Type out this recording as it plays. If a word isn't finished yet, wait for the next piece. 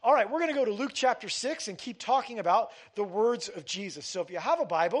right, we're going to go to Luke chapter 6 and keep talking about the words of Jesus. So if you have a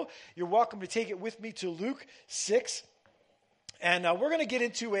Bible, you're welcome to take it with me to Luke 6. And we're going to get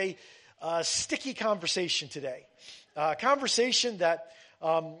into a sticky conversation today. A conversation that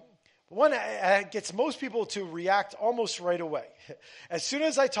gets most people to react almost right away. As soon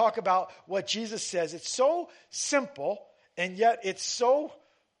as I talk about what Jesus says, it's so simple, and yet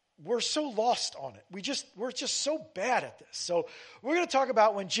we're so lost on it. We're just so bad at this. So we're going to talk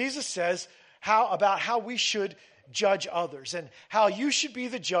about when Jesus says about how we should judge others and how you should be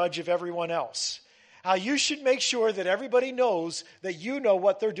the judge of everyone else. How you should make sure that everybody knows that you know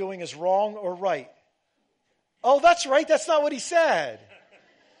what they're doing is wrong or right. Oh, that's right. That's not what he said.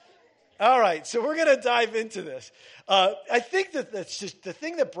 All right, so we're going to dive into this. I think that's just the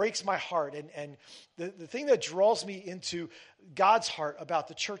thing that breaks my heart and the thing that draws me into God's heart about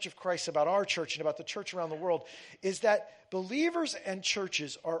the Church of Christ, about our church, and about the church around the world is that believers and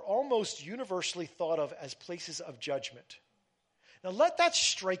churches are almost universally thought of as places of judgment. Now, let that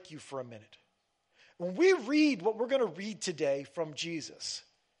strike you for a minute. When we read what we're going to read today from Jesus,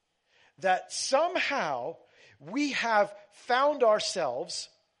 that somehow we have found ourselves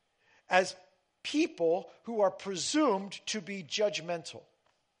as people who are presumed to be judgmental.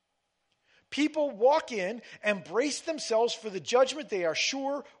 People walk in and brace themselves for the judgment they are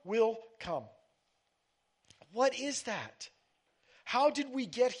sure will come. What is that? How did we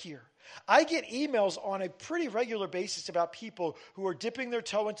get here? I get emails on a pretty regular basis about people who are dipping their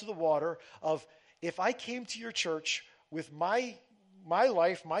toe into the water of, if I came to your church with my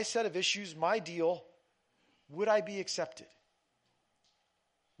life, my set of issues, my deal, would I be accepted?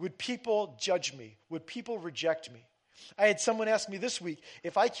 Would people judge me? Would people reject me? I had someone ask me this week,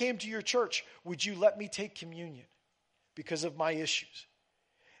 if I came to your church, would you let me take communion because of my issues?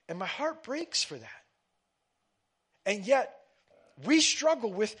 And my heart breaks for that. And yet, we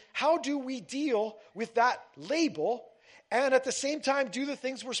struggle with how do we deal with that label and at the same time do the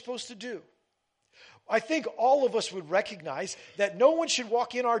things we're supposed to do. I think all of us would recognize that no one should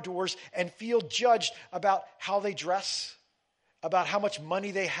walk in our doors and feel judged about how they dress, about how much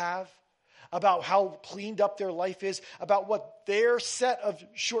money they have, about how cleaned up their life is, about what their set of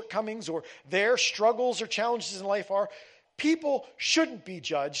shortcomings or their struggles or challenges in life are. People shouldn't be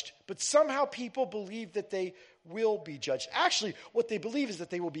judged, but somehow people believe that they will be judged. Actually, what they believe is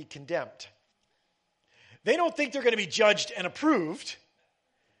that they will be condemned. They don't think they're going to be judged and approved.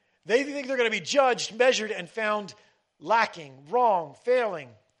 They think they're going to be judged, measured, and found lacking, wrong, failing,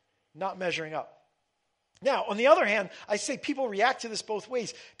 not measuring up. Now, on the other hand, I say people react to this both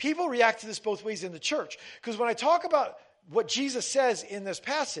ways. People react to this both ways in the church. Because when I talk about what Jesus says in this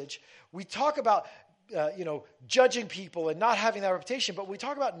passage, we talk about judging people and not having that reputation. But when we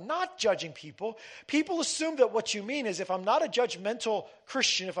talk about not judging people, people assume that what you mean is if I'm not a judgmental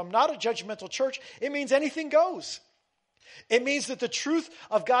Christian, if I'm not a judgmental church, it means anything goes. It means that the truth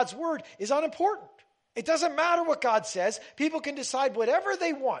of God's word is unimportant. It doesn't matter what God says. People can decide whatever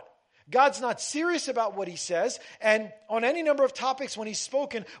they want. God's not serious about what he says, and on any number of topics when he's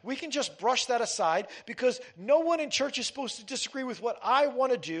spoken, we can just brush that aside because no one in church is supposed to disagree with what I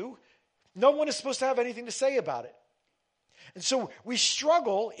want to do. No one is supposed to have anything to say about it. And so we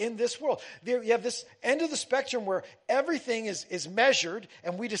struggle in this world. There you have this end of the spectrum where everything is measured,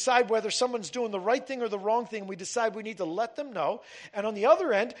 and we decide whether someone's doing the right thing or the wrong thing. We decide we need to let them know. And on the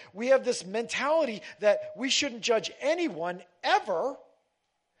other end, we have this mentality that we shouldn't judge anyone ever,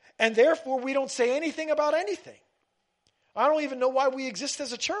 and therefore, we don't say anything about anything. I don't even know why we exist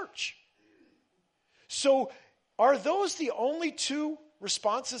as a church. So, are those the only two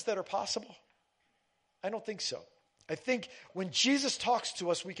responses that are possible? I don't think so. I think when Jesus talks to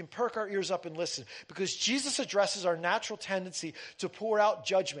us, we can perk our ears up and listen because Jesus addresses our natural tendency to pour out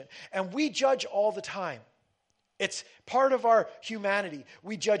judgment. And we judge all the time. It's part of our humanity.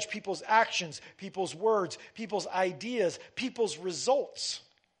 We judge people's actions, people's words, people's ideas, people's results.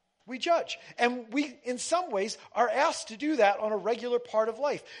 We judge. And we, in some ways, are asked to do that on a regular part of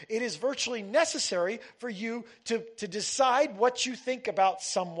life. It is virtually necessary for you to decide what you think about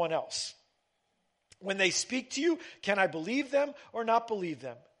someone else. When they speak to you, can I believe them or not believe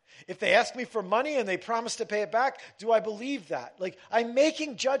them? If they ask me for money and they promise to pay it back, do I believe that? Like, I'm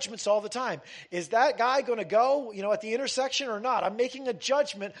making judgments all the time. Is that guy going to go, at the intersection or not? I'm making a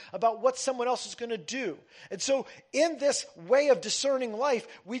judgment about what someone else is going to do. And so in this way of discerning life,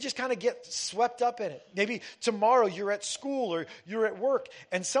 we just kind of get swept up in it. Maybe tomorrow you're at school or you're at work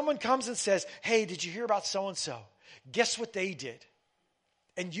and someone comes and says, hey, did you hear about so-and-so? Guess what they did?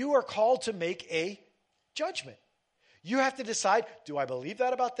 And you are called to make a judgment. You have to decide, do I believe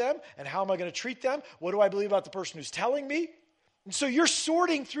that about them? And how am I going to treat them? What do I believe about the person who's telling me? And so you're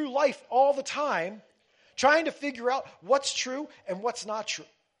sorting through life all the time, trying to figure out what's true and what's not true.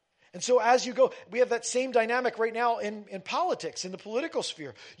 And so as you go, we have that same dynamic right now in politics, in the political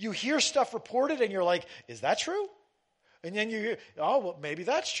sphere. You hear stuff reported and you're like, is that true? And then you hear, oh, well, maybe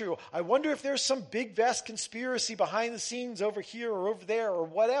that's true. I wonder if there's some big, vast conspiracy behind the scenes over here or over there or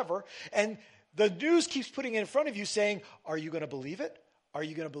whatever. And the news keeps putting it in front of you saying, are you going to believe it? Are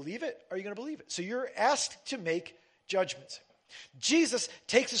you going to believe it? Are you going to believe it? So you're asked to make judgments. Jesus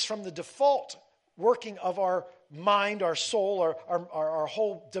takes us from the default working of our mind, our soul, our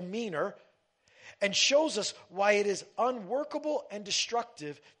whole demeanor, and shows us why it is unworkable and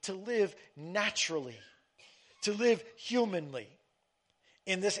destructive to live naturally, to live humanly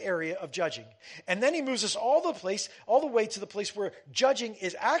in this area of judging. And then he moves us all the way to the place where judging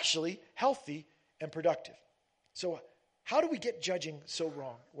is actually healthy and productive. So how do we get judging so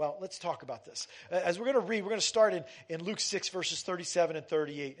wrong? Well, let's talk about this. As we're going to read, we're going to start in Luke 6, verses 37 and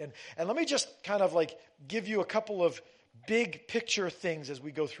 38. And let me just kind of like give you a couple of big picture things as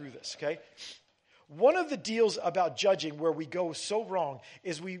we go through this, okay? One of the deals about judging where we go so wrong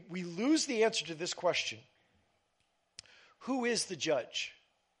is we lose the answer to this question. Who is the judge?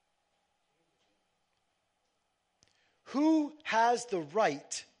 Who has the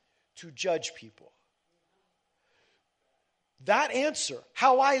right to judge people? That answer,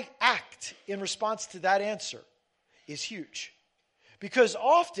 how I act in response to that answer, is huge. Because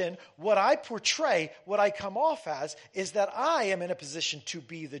often what I portray, what I come off as, is that I am in a position to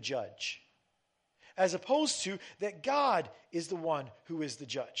be the judge, as opposed to that God is the one who is the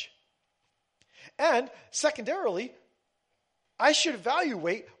judge. And secondarily, I should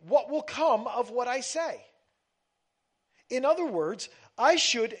evaluate what will come of what I say. In other words,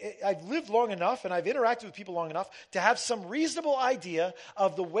 I've lived long enough and I've interacted with people long enough to have some reasonable idea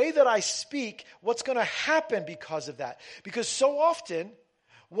of the way that I speak, what's going to happen because of that. Because so often,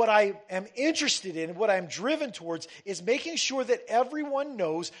 what I am interested in, what I'm driven towards, is making sure that everyone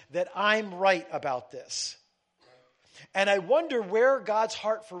knows that I'm right about this. And I wonder where God's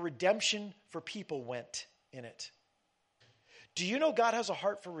heart for redemption for people went in it. Do you know God has a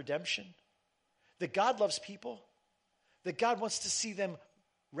heart for redemption? That God loves people? That God wants to see them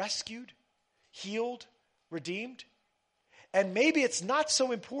rescued, healed, redeemed? And maybe it's not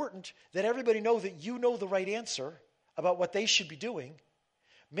so important that everybody know that you know the right answer about what they should be doing.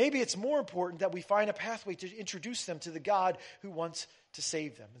 Maybe it's more important that we find a pathway to introduce them to the God who wants to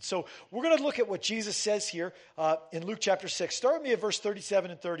save them. And so we're going to look at what Jesus says here in Luke chapter 6. Start with me at verse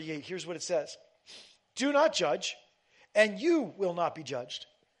 37 and 38. Here's what it says. Do not judge, and you will not be judged.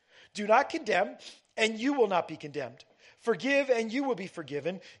 Do not condemn, and you will not be condemned. Forgive, and you will be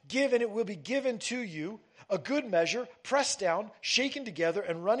forgiven. Give, and it will be given to you. A good measure, pressed down, shaken together,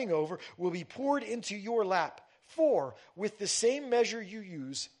 and running over, will be poured into your lap. For with the same measure you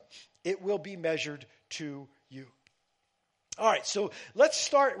use, it will be measured to you. All right, so let's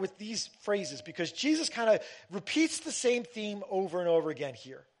start with these phrases because Jesus kind of repeats the same theme over and over again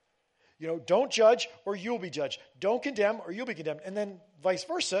here. You know, don't judge or you'll be judged. Don't condemn or you'll be condemned. And then vice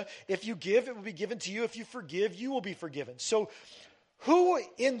versa. If you give, it will be given to you. If you forgive, you will be forgiven. So who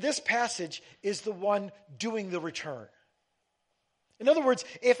in this passage is the one doing the return? In other words,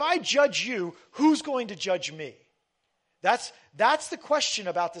 if I judge you, who's going to judge me? That's the question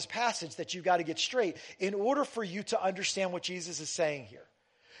about this passage that you've got to get straight in order for you to understand what Jesus is saying here.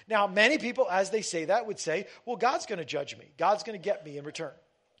 Now, many people, as they say that, would say, well, God's going to judge me. God's going to get me in return.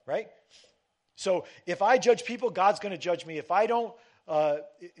 Right? So if I judge people, God's going to judge me. If I don't,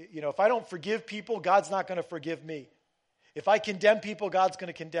 if I don't forgive people, God's not going to forgive me. If I condemn people, God's going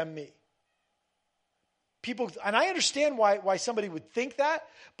to condemn me. People, and I understand why somebody would think that,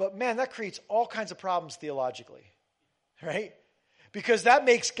 but man, that creates all kinds of problems theologically, right? Because that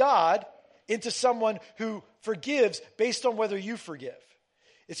makes God into someone who forgives based on whether you forgive.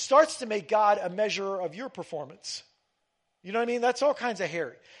 It starts to make God a measure of your performance. You know what I mean? That's all kinds of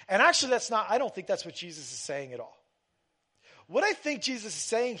hairy. And actually I don't think that's what Jesus is saying at all. What I think Jesus is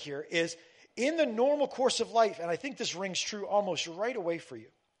saying here is in the normal course of life, and I think this rings true almost right away for you,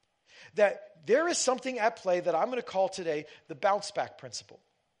 that there is something at play that I'm going to call today the bounce back principle.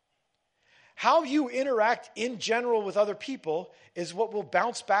 How you interact in general with other people is what will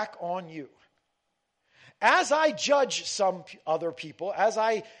bounce back on you. As I judge some other people, as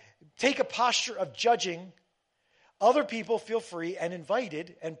I take a posture of judging, other people feel free and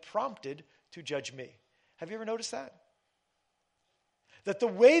invited and prompted to judge me. Have you ever noticed that? That the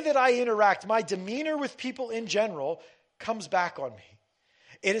way that I interact, my demeanor with people in general, comes back on me.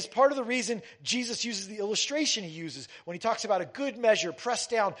 It is part of the reason Jesus uses the illustration he uses when he talks about a good measure, pressed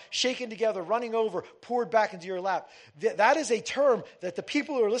down, shaken together, running over, poured back into your lap. That is a term that the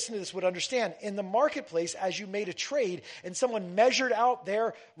people who are listening to this would understand. In the marketplace, as you made a trade and someone measured out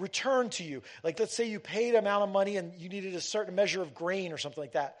their return to you, like let's say you paid an amount of money and you needed a certain measure of grain or something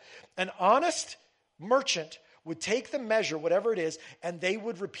like that. An honest merchant would take the measure, whatever it is, and they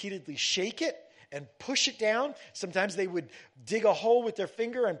would repeatedly shake it and push it down. Sometimes they would dig a hole with their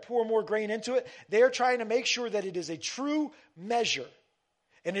finger and pour more grain into it. They are trying to make sure that it is a true measure.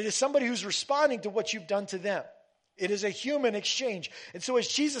 And it is somebody who's responding to what you've done to them. It is a human exchange. And so as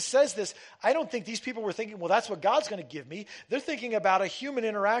Jesus says this, I don't think these people were thinking, well, that's what God's going to give me. They're thinking about a human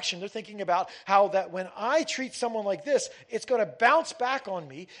interaction. They're thinking about how that when I treat someone like this, it's going to bounce back on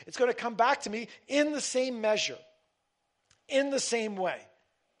me. It's going to come back to me in the same measure, in the same way.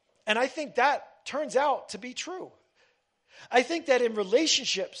 And I think that turns out to be true. I think that in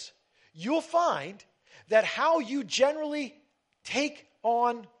relationships, you'll find that how you generally take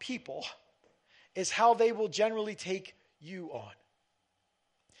on people is how they will generally take you on.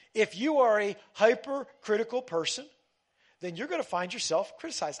 If you are a hypercritical person, then you're going to find yourself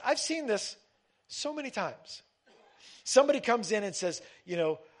criticized. I've seen this so many times. Somebody comes in and says,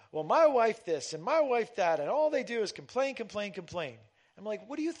 well, my wife this and my wife that, and all they do is complain, complain, complain. I'm like,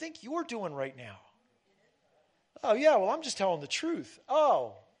 what do you think you're doing right now? Oh, yeah, well, I'm just telling the truth.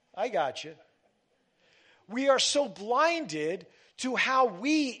 Oh, I got you. We are so blinded to how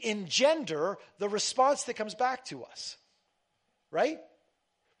we engender the response that comes back to us, right?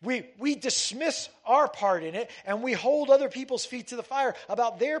 We dismiss our part in it, and we hold other people's feet to the fire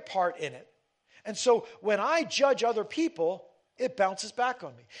about their part in it. And so when I judge other people, it bounces back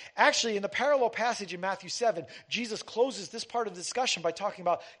on me. Actually, in the parallel passage in Matthew 7, Jesus closes this part of the discussion by talking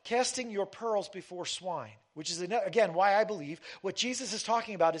about casting your pearls before swine, which is, again, why I believe what Jesus is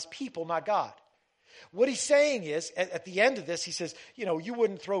talking about is people, not God. What he's saying is, at the end of this, he says, you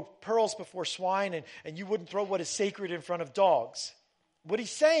wouldn't throw pearls before swine and you wouldn't throw what is sacred in front of dogs. What he's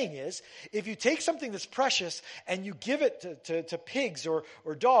saying is, if you take something that's precious and you give it to pigs or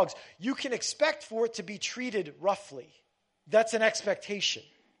dogs, you can expect for it to be treated roughly. That's an expectation,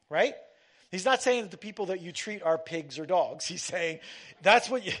 right? He's not saying that the people that you treat are pigs or dogs. He's saying, that's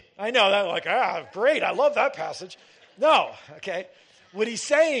what I know, that great, I love that passage. No, okay. What he's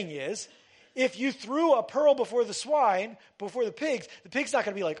saying is, if you threw a pearl before the swine, before the pig's not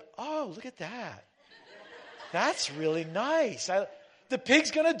going to be like, oh, look at that. That's really nice. The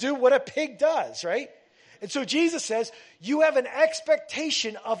pig's going to do what a pig does, right? And so Jesus says, you have an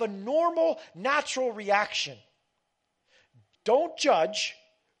expectation of a normal, natural reaction. Don't judge,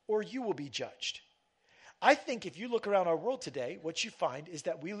 or you will be judged. I think if you look around our world today, what you find is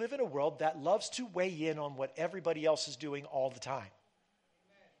that we live in a world that loves to weigh in on what everybody else is doing all the time.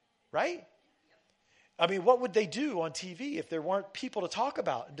 Right? I mean, what would they do on TV if there weren't people to talk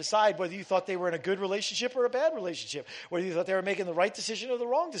about and decide whether you thought they were in a good relationship or a bad relationship, whether you thought they were making the right decision or the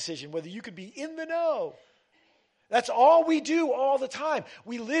wrong decision, whether you could be in the know. That's all we do all the time.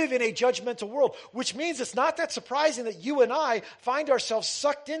 We live in a judgmental world, which means it's not that surprising that you and I find ourselves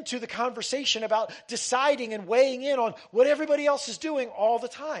sucked into the conversation about deciding and weighing in on what everybody else is doing all the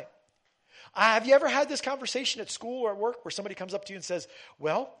time. Have you ever had this conversation at school or at work where somebody comes up to you and says,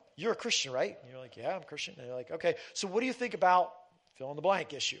 well, you're a Christian, right? And you're like, yeah, I'm a Christian. And they're like, okay, so what do you think about fill in the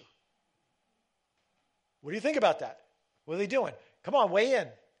blank issue? What do you think about that? What are they doing? Come on, weigh in.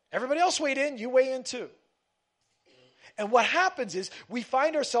 Everybody else weighed in, you weigh in too. And what happens is we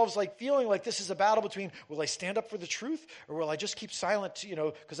find ourselves feeling like this is a battle between, will I stand up for the truth or will I just keep silent,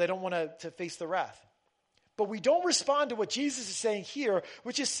 because I don't want to face the wrath. But we don't respond to what Jesus is saying here,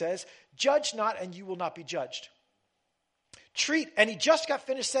 which is says, judge not and you will not be judged. And he just got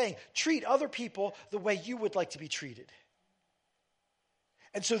finished saying, treat other people the way you would like to be treated.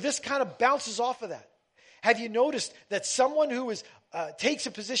 And so this kind of bounces off of that. Have you noticed that someone who takes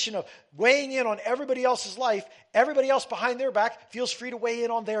a position of weighing in on everybody else's life, everybody else behind their back feels free to weigh in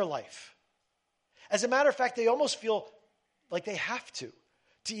on their life? As a matter of fact, they almost feel like they have to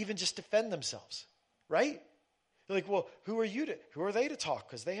even just defend themselves, right? They're like, well, who are they to talk?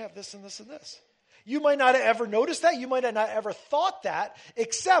 Because they have this and this and this. You might not have ever noticed that. You might have not ever thought that,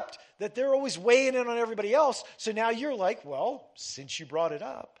 except that they're always weighing in on everybody else. So now you're like, well, since you brought it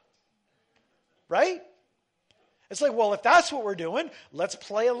up, right? It's like, well, if that's what we're doing, let's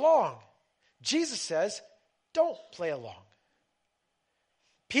play along. Jesus says, don't play along.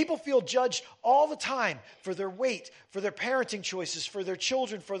 People feel judged all the time for their weight, for their parenting choices, for their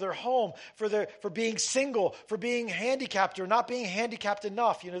children, for their home, for being single, for being handicapped or not being handicapped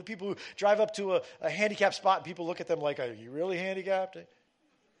enough. The people who drive up to a handicapped spot and people look at them like, are you really handicapped?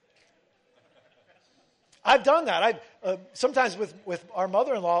 I've done that. Sometimes with our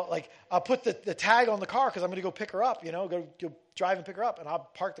mother-in-law, like I'll put the tag on the car because I'm going to go pick her up, go drive and pick her up. And I'll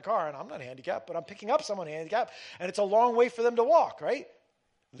park the car, and I'm not handicapped, but I'm picking up someone handicapped, and it's a long way for them to walk, right?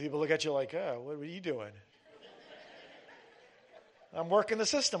 People look at you like, oh, what are you doing? I'm working the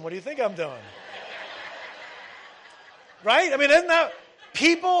system. What do you think I'm doing? Right? I mean, isn't that...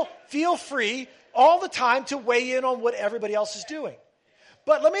 People feel free all the time to weigh in on what everybody else is doing.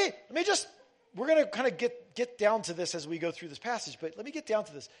 But let me just... We're going to kind of get down to this as we go through this passage, but let me get down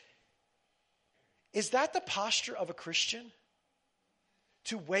to this. Is that the posture of a Christian?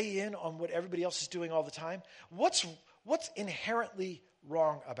 To weigh in on what everybody else is doing all the time? What's inherently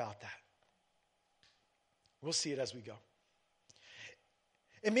wrong about that? We'll see it as we go.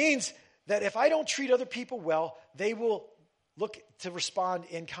 It means that if I don't treat other people well, they will look to respond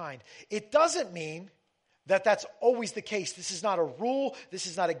in kind. It doesn't mean that that's always the case. This is not a rule. This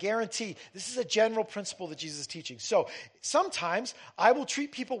is not a guarantee. This is a general principle that Jesus is teaching. So sometimes I will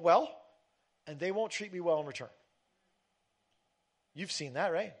treat people well, and they won't treat me well in return. You've seen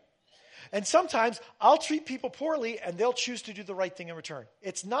that, right? And sometimes I'll treat people poorly, and they'll choose to do the right thing in return.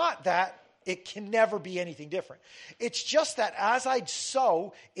 It's not that it can never be anything different. It's just that as I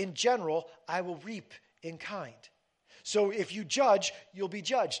sow in general, I will reap in kind. So if you judge, you'll be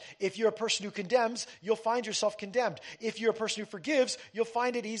judged. If you're a person who condemns, you'll find yourself condemned. If you're a person who forgives, you'll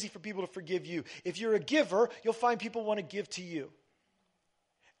find it easy for people to forgive you. If you're a giver, you'll find people want to give to you.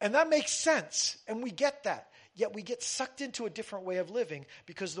 And that makes sense, and we get that. Yet we get sucked into a different way of living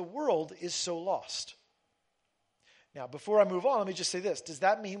because the world is so lost. Now, before I move on, let me just say this. Does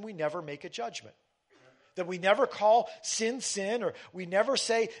that mean we never make a judgment? That we never call sin, or we never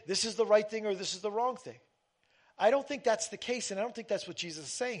say this is the right thing or this is the wrong thing? I don't think that's the case, and I don't think that's what Jesus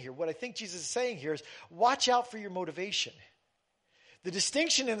is saying here. What I think Jesus is saying here is watch out for your motivation. The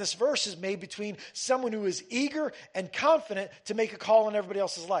distinction in this verse is made between someone who is eager and confident to make a call on everybody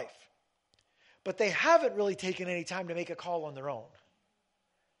else's life. But they haven't really taken any time to make a call on their own.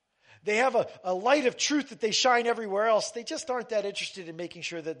 They have a light of truth that they shine everywhere else. They just aren't that interested in making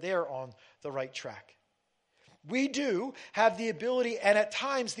sure that they're on the right track. We do have the ability and at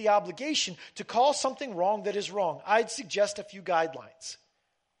times the obligation to call something wrong that is wrong. I'd suggest a few guidelines.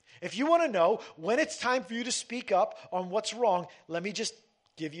 If you want to know when it's time for you to speak up on what's wrong, let me just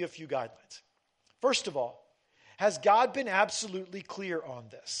give you a few guidelines. First of all, has God been absolutely clear on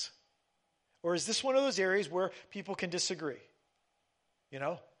this? Or is this one of those areas where people can disagree?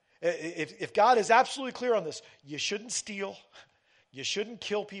 If God is absolutely clear on this, you shouldn't steal, you shouldn't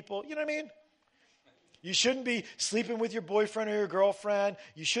kill people, you know what I mean? You shouldn't be sleeping with your boyfriend or your girlfriend.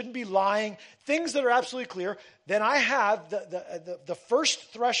 You shouldn't be lying. Things that are absolutely clear. Then I have the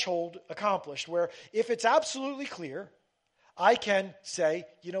first threshold accomplished where if it's absolutely clear, I can say,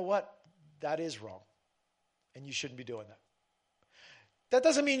 you know what? That is wrong. And you shouldn't be doing that. That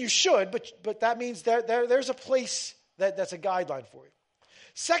doesn't mean you should, but that means there's a place that's a guideline for you.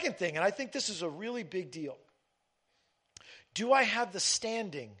 Second thing, and I think this is a really big deal. Do I have the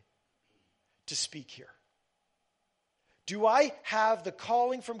standing to speak here? Do I have the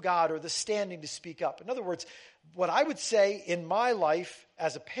calling from God or the standing to speak up? In other words, what I would say in my life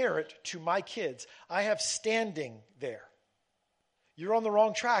as a parent to my kids, I have standing there. You're on the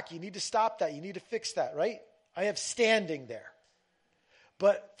wrong track. You need to stop that. You need to fix that, right? I have standing there.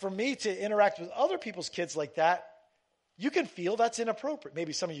 But for me to interact with other people's kids like that, you can feel that's inappropriate.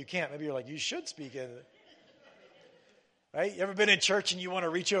 Maybe some of you can't. Maybe you're like, you should speak in it. Right? You ever been in church and you want to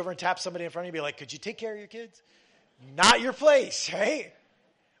reach over and tap somebody in front of you and be like, could you take care of your kids? Not your place, right?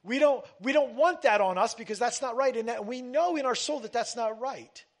 We don't want that on us because that's not right. And we know in our soul that that's not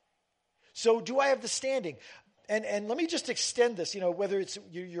right. So do I have the standing? And let me just extend this, whether it's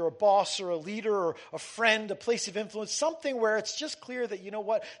you're a boss or a leader or a friend, a place of influence, something where it's just clear that, you know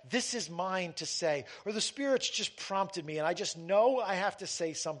what, this is mine to say. Or the Spirit's just prompted me and I just know I have to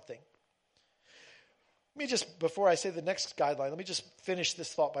say something. Before I say the next guideline, let me just finish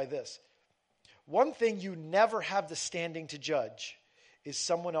this thought by this. One thing you never have the standing to judge is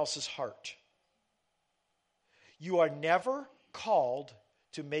someone else's heart. You are never called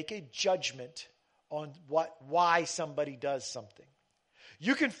to make a judgment on why somebody does something.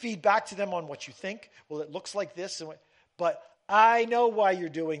 You can feed back to them on what you think. Well, it looks like this, but I know why you're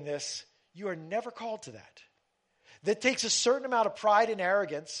doing this. You are never called to that. That takes a certain amount of pride and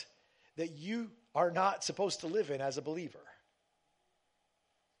arrogance that you are not supposed to live in as a believer.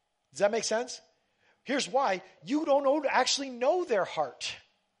 Does that make sense? Here's why. You don't actually know their heart.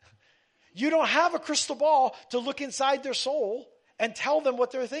 You don't have a crystal ball to look inside their soul and tell them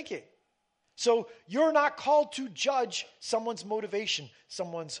what they're thinking. So you're not called to judge someone's motivation,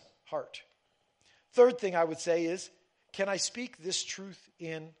 someone's heart. Third thing I would say is, can I speak this truth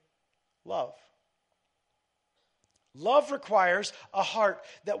in love? Love requires a heart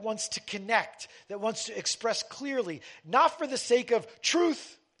that wants to connect, that wants to express clearly, not for the sake of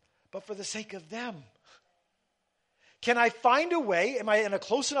truth, but for the sake of them. Can I find a way, am I in a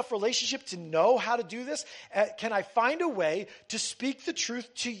close enough relationship to know how to do this? Can I find a way to speak the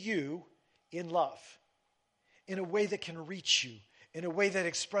truth to you in love? In a way that can reach you, in a way that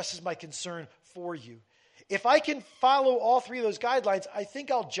expresses my concern for you. If I can follow all three of those guidelines, I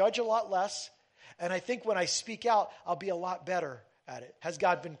think I'll judge a lot less. And I think when I speak out, I'll be a lot better at it. Has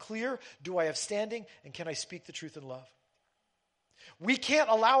God been clear? Do I have standing? And can I speak the truth in love? We can't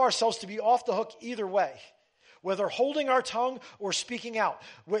allow ourselves to be off the hook either way, whether holding our tongue or speaking out.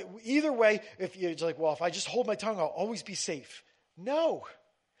 Either way, if you're like, well, if I just hold my tongue, I'll always be safe. No.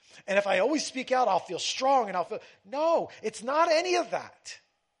 And if I always speak out, I'll feel strong and no, it's not any of that.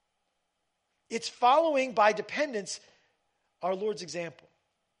 It's following by dependence our Lord's example.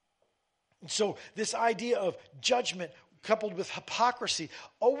 And so this idea of judgment coupled with hypocrisy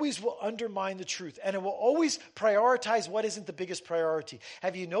always will undermine the truth. And it will always prioritize what isn't the biggest priority.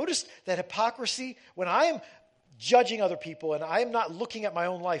 Have you noticed that hypocrisy, when I am judging other people and I am not looking at my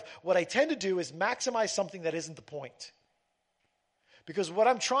own life, what I tend to do is maximize something that isn't the point. Because what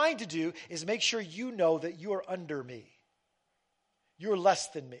I'm trying to do is make sure you know that you are under me. You're less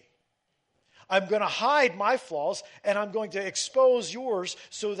than me. I'm going to hide my flaws and I'm going to expose yours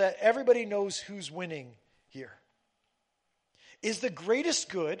so that everybody knows who's winning here. Is the greatest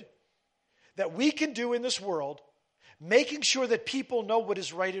good that we can do in this world making sure that people know what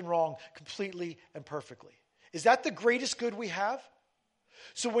is right and wrong completely and perfectly? Is that the greatest good we have?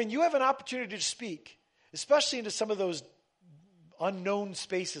 So when you have an opportunity to speak, especially into some of those unknown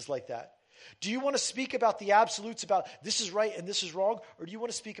spaces like that, do you want to speak about the absolutes, about this is right and this is wrong, or do you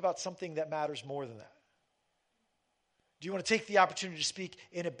want to speak about something that matters more than that? Do you want to take the opportunity to speak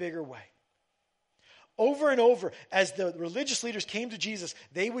in a bigger way? Over and over, as the religious leaders came to Jesus,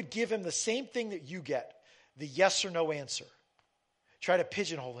 they would give him the same thing that you get, the yes or no answer. Try to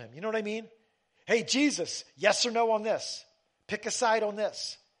pigeonhole him. You know what I mean? Hey, Jesus, yes or no on this. Pick a side on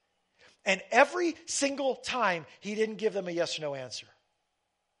this. And every single time, he didn't give them a yes or no answer.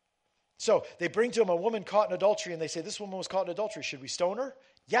 So they bring to him a woman caught in adultery, and they say, this woman was caught in adultery. Should we stone her?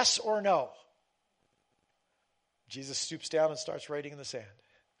 Yes or no? Jesus stoops down and starts writing in the sand.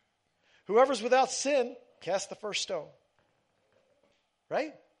 Whoever's without sin, cast the first stone.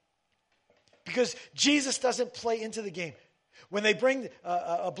 Right? Because Jesus doesn't play into the game. When they bring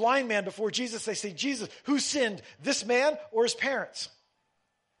a blind man before Jesus, they say, Jesus, who sinned, this man or his parents?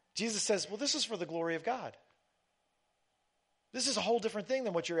 Jesus says, well, this is for the glory of God. This is a whole different thing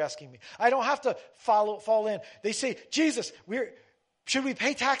than what you're asking me. I don't have to fall in. They say, Jesus, should we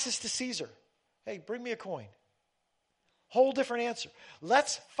pay taxes to Caesar? Hey, bring me a coin. Whole different answer.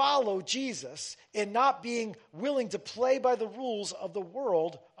 Let's follow Jesus in not being willing to play by the rules of the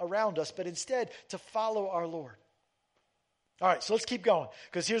world around us, but instead to follow our Lord. All right, so let's keep going,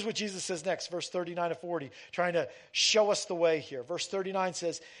 because here's what Jesus says next, verse 39 to 40, trying to show us the way here. Verse 39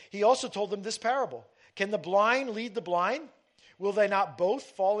 says, he also told them this parable. Can the blind lead the blind? Will they not both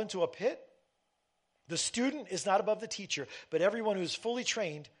fall into a pit? The student is not above the teacher, but everyone who is fully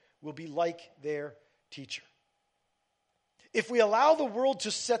trained will be like their teacher. If we allow the world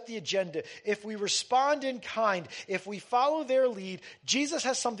to set the agenda, if we respond in kind, if we follow their lead, Jesus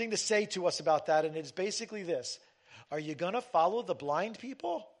has something to say to us about that, and it's basically this. Are you going to follow the blind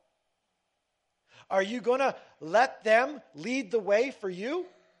people? Are you going to let them lead the way for you?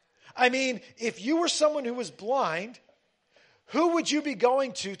 I mean, if you were someone who was blind, who would you be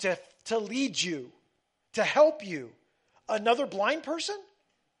going to lead you, to help you? Another blind person?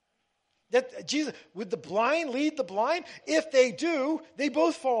 That Jesus, would the blind lead the blind? If they do, they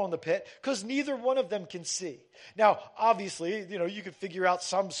both fall in the pit because neither one of them can see. Now, obviously, you could figure out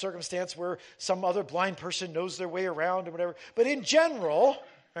some circumstance where some other blind person knows their way around or whatever. But in general,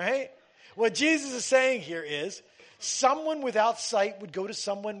 right, what Jesus is saying here is someone without sight would go to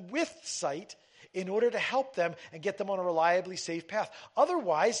someone with sight in order to help them and get them on a reliably safe path.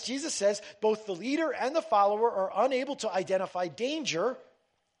 Otherwise, Jesus says both the leader and the follower are unable to identify danger,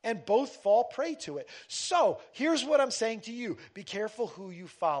 and both fall prey to it. So, here's what I'm saying to you. Be careful who you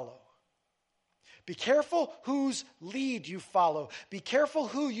follow. Be careful whose lead you follow. Be careful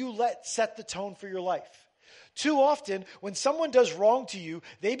who you let set the tone for your life. Too often, when someone does wrong to you,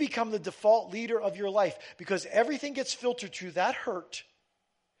 they become the default leader of your life because everything gets filtered through that hurt,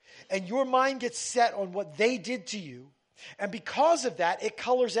 and your mind gets set on what they did to you. And because of that, it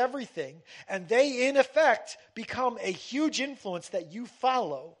colors everything. And they, in effect, become a huge influence that you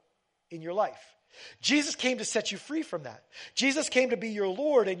follow in your life. Jesus came to set you free from that. Jesus came to be your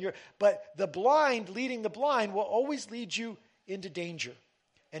Lord, but the blind leading the blind will always lead you into danger,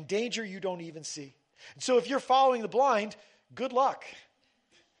 and danger you don't even see. And so if you're following the blind, good luck.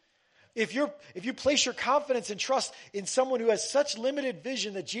 If you place your confidence and trust in someone who has such limited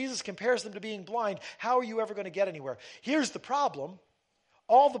vision that Jesus compares them to being blind, how are you ever going to get anywhere? Here's the problem.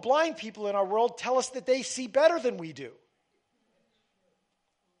 All the blind people in our world tell us that they see better than we do.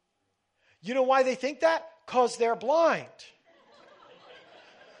 You know why they think that? Because they're blind.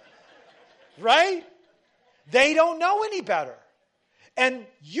 Right? They don't know any better. And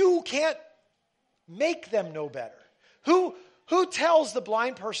you can't make them know better. Who tells the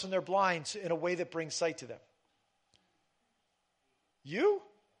blind person they're blind in a way that brings sight to them? You?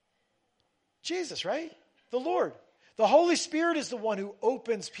 Jesus, right? The Lord. The Holy Spirit is the one who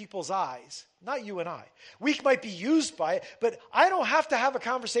opens people's eyes, not you and I. We might be used by it, but I don't have to have a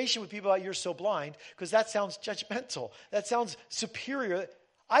conversation with people about you're so blind, because that sounds judgmental. That sounds superior.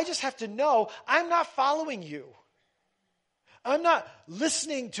 I just have to know I'm not following you. I'm not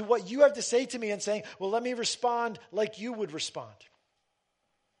listening to what you have to say to me and saying, well, let me respond like you would respond.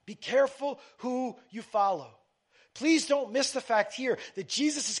 Be careful who you follow. Please don't miss the fact here that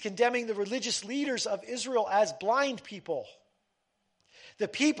Jesus is condemning the religious leaders of Israel as blind people. The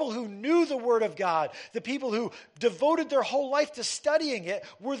people who knew the Word of God, the people who devoted their whole life to studying it,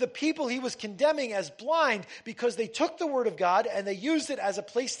 were the people he was condemning as blind because they took the Word of God and they used it as a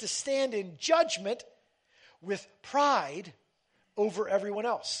place to stand in judgment with pride over everyone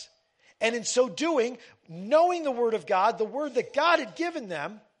else. And in so doing, knowing the Word of God, the Word that God had given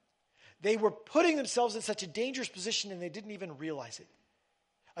them, they were putting themselves in such a dangerous position and they didn't even realize it.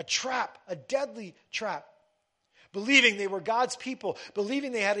 A trap, a deadly trap. Believing they were God's people,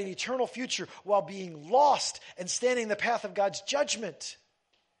 believing they had an eternal future while being lost and standing in the path of God's judgment.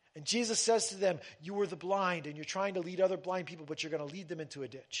 And Jesus says to them, you are the blind and you're trying to lead other blind people, but you're going to lead them into a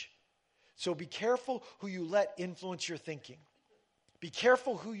ditch. So be careful who you let influence your thinking. Be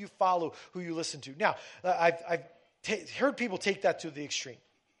careful who you follow, who you listen to. Now, I've heard people take that to the extreme.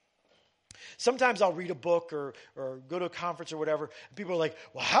 Sometimes I'll read a book or go to a conference or whatever, and people are like,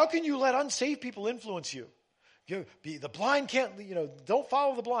 well, how can you let unsaved people influence you? The blind can't, don't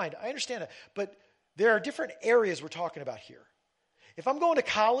follow the blind. I understand that. But there are different areas we're talking about here. If I'm going to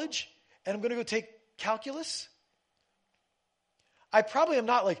college and I'm going to go take calculus, I probably am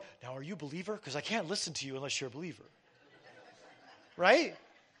not like, now are you a believer? Because I can't listen to you unless you're a believer. Right?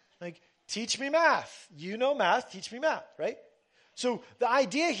 Like, teach me math. You know math, teach me math, right? So the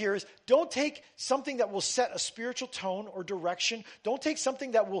idea here is don't take something that will set a spiritual tone or direction. Don't take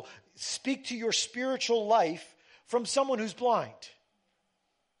something that will speak to your spiritual life from someone who's blind.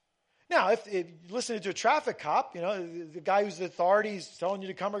 Now, if you're listening to a traffic cop, the guy who's the authority is telling you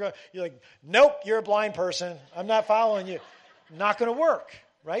to come or go, you're like, nope, you're a blind person. I'm not following you. Not going to work,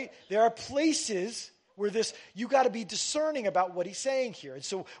 right? There are places where you got to be discerning about what he's saying here. And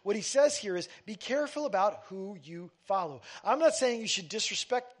so what he says here is be careful about who you follow. I'm not saying you should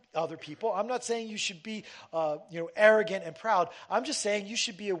disrespect other people. I'm not saying you should be arrogant and proud. I'm just saying you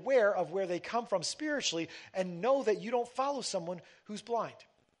should be aware of where they come from spiritually and know that you don't follow someone who's blind.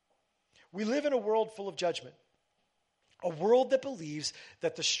 We live in a world full of judgment. A world that believes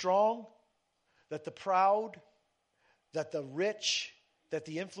that the strong, that the proud, that the rich, that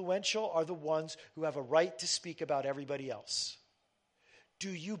the influential are the ones who have a right to speak about everybody else. Do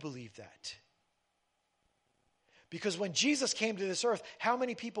you believe that? Because when Jesus came to this earth, how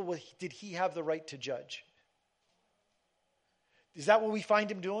many people did he have the right to judge? Is that what we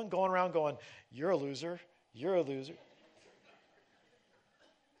find him doing? Going around going, you're a loser, you're a loser.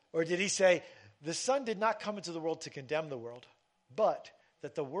 Or did he say, the Son did not come into the world to condemn the world, but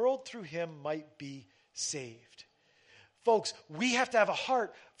that the world through him might be saved? Folks, we have to have a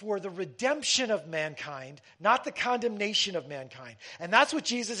heart for the redemption of mankind, not the condemnation of mankind. And that's what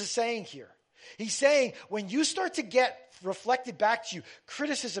Jesus is saying here. He's saying when you start to get reflected back to you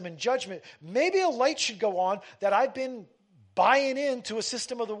criticism and judgment, maybe a light should go on that I've been buying into a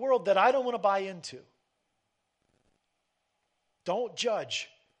system of the world that I don't want to buy into. Don't judge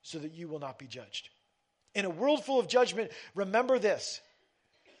so that you will not be judged. In a world full of judgment, remember this.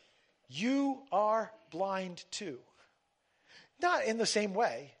 You are blind too. Not in the same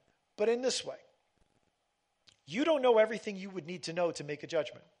way, but in this way. You don't know everything you would need to know to make a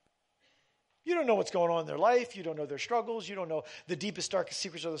judgment. You don't know what's going on in their life. You don't know their struggles. You don't know the deepest, darkest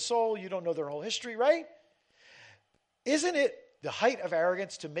secrets of the soul. You don't know their whole history, right? Isn't it the height of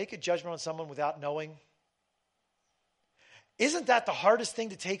arrogance to make a judgment on someone without knowing? Isn't that the hardest thing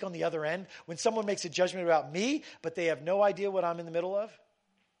to take on the other end? When someone makes a judgment about me, but they have no idea what I'm in the middle of?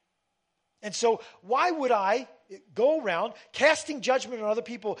 And so why would I go around casting judgment on other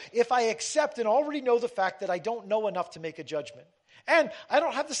people if I accept and already know the fact that I don't know enough to make a judgment? And I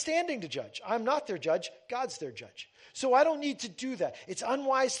don't have the standing to judge. I'm not their judge. God's their judge. So I don't need to do that. It's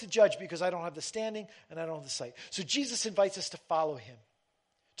unwise to judge because I don't have the standing and I don't have the sight. So Jesus invites us to follow him.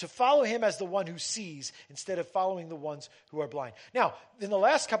 To follow him as the one who sees instead of following the ones who are blind. Now, in the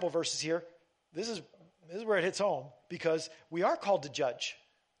last couple of verses here, this is where it hits home because we are called to judge.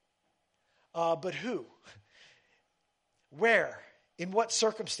 But who? Where? In what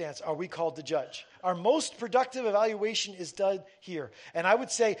circumstance are we called to judge? Our most productive evaluation is done here. And I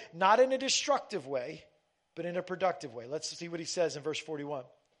would say not in a destructive way, but in a productive way. Let's see what he says in verse 41.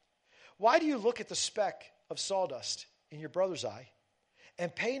 Why do you look at the speck of sawdust in your brother's eye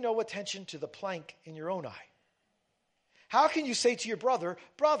and pay no attention to the plank in your own eye? How can you say to your brother,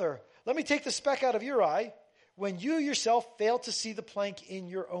 brother, let me take the speck out of your eye, when you yourself fail to see the plank in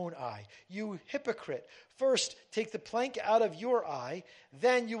your own eye? You hypocrite. First, take the plank out of your eye,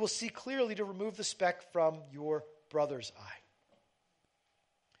 then you will see clearly to remove the speck from your brother's eye.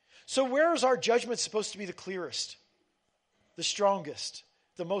 So where is our judgment supposed to be the clearest, the strongest,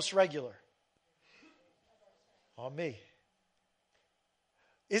 the most regular? On me.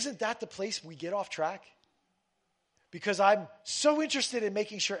 Isn't that the place we get off track? Because I'm so interested in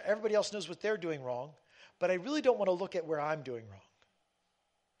making sure everybody else knows what they're doing wrong, but I really don't want to look at where I'm doing wrong.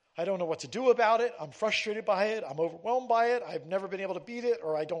 I don't know what to do about it. I'm frustrated by it. I'm overwhelmed by it. I've never been able to beat it,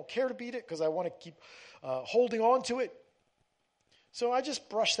 or I don't care to beat it because I want to keep holding on to it. So I just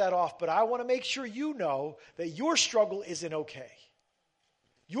brush that off, but I want to make sure you know that your struggle isn't okay.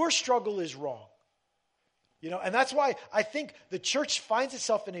 Your struggle is wrong. And that's why I think the church finds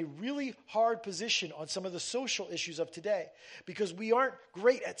itself in a really hard position on some of the social issues of today, because we aren't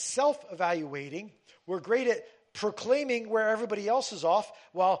great at self-evaluating. We're great at proclaiming where everybody else is off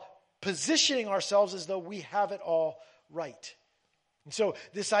while positioning ourselves as though we have it all right. And so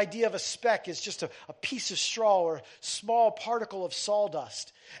this idea of a speck is just a piece of straw or a small particle of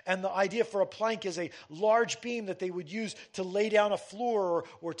sawdust. And the idea for a plank is a large beam that they would use to lay down a floor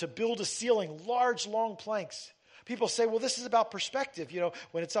or to build a ceiling, large, long planks. People say, well, this is about perspective.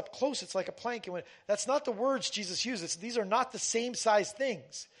 When it's up close, it's like a plank. And that's not the words Jesus uses. These are not the same size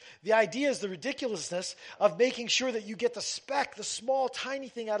things. The idea is the ridiculousness of making sure that you get the speck, the small, tiny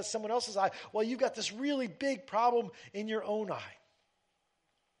thing out of someone else's eye, while you've got this really big problem in your own eye.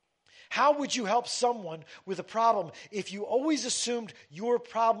 How would you help someone with a problem if you always assumed your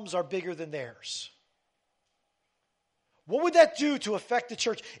problems are bigger than theirs? What would that do to affect the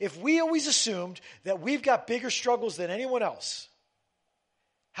church if we always assumed that we've got bigger struggles than anyone else?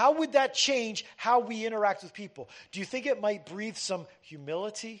 How would that change how we interact with people? Do you think it might breathe some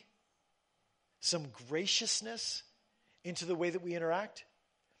humility, some graciousness into the way that we interact?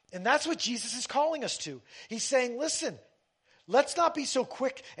 And that's what Jesus is calling us to. He's saying, listen, let's not be so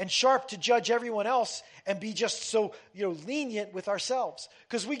quick and sharp to judge everyone else and be just so, lenient with ourselves.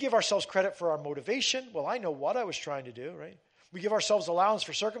 Because we give ourselves credit for our motivation. Well, I know what I was trying to do, right? We give ourselves allowance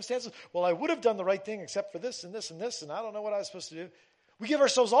for circumstances. Well, I would have done the right thing except for this and this and this, and I don't know what I was supposed to do. We give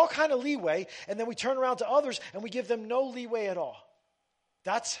ourselves all kind of leeway, and then we turn around to others and we give them no leeway at all.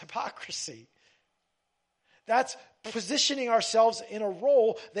 That's hypocrisy. That's positioning ourselves in a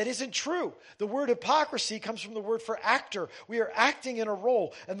role that isn't true. The word hypocrisy comes from the word for actor. We are acting in a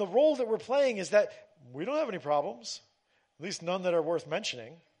role, and the role that we're playing is that we don't have any problems, at least none that are worth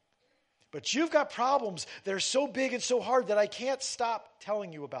mentioning. But you've got problems that are so big and so hard that I can't stop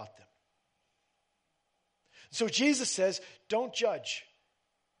telling you about them. So Jesus says, don't judge,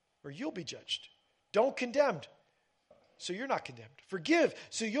 or you'll be judged. Don't condemn, so you're not condemned. Forgive,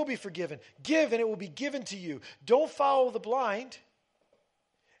 so you'll be forgiven. Give, and it will be given to you. Don't follow the blind,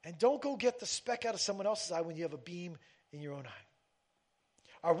 and don't go get the speck out of someone else's eye when you have a beam in your own eye.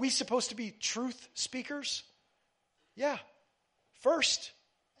 Are we supposed to be truth speakers? Yeah. First,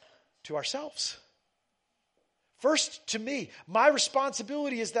 to ourselves. First, to me. My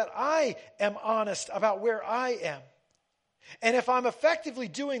responsibility is that I am honest about where I am. And if I'm effectively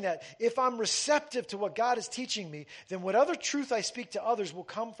doing that, if I'm receptive to what God is teaching me, then whatever truth I speak to others will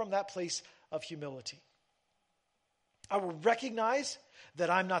come from that place of humility. I will recognize that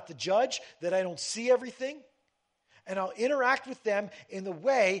I'm not the judge, that I don't see everything, and I'll interact with them in the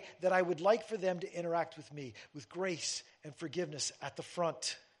way that I would like for them to interact with me, with grace and forgiveness at the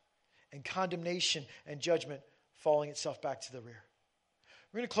front, and condemnation and judgment falling itself back to the rear.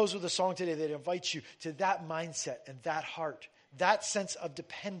 We're going to close with a song today that invites you to that mindset and that heart, that sense of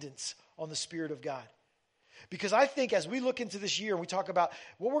dependence on the Spirit of God. Because I think as we look into this year and we talk about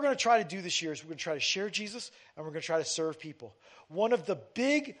what we're going to try to do this year is we're going to try to share Jesus and we're going to try to serve people. One of the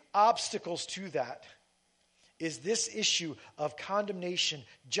big obstacles to that is this issue of condemnation,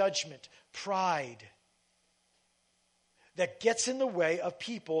 judgment, pride that gets in the way of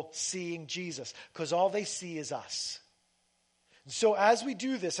people seeing Jesus because all they see is us. And so as we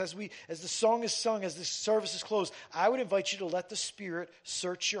do this, as the song is sung, as this service is closed, I would invite you to let the Spirit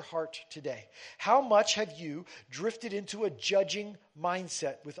search your heart today. How much have you drifted into a judging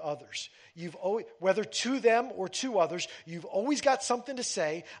mindset with others? You've always, whether to them or to others, you've always got something to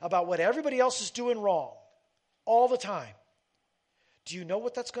say about what everybody else is doing wrong all the time. Do you know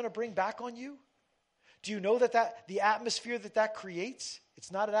what that's going to bring back on you? Do you know that the atmosphere that creates,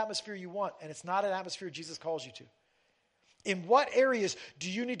 it's not an atmosphere you want, and it's not an atmosphere Jesus calls you to? In what areas do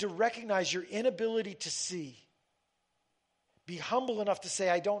you need to recognize your inability to see? Be humble enough to say,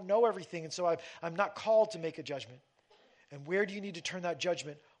 I don't know everything, and so I'm not called to make a judgment. And where do you need to turn that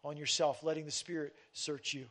judgment on yourself, letting the Spirit search you?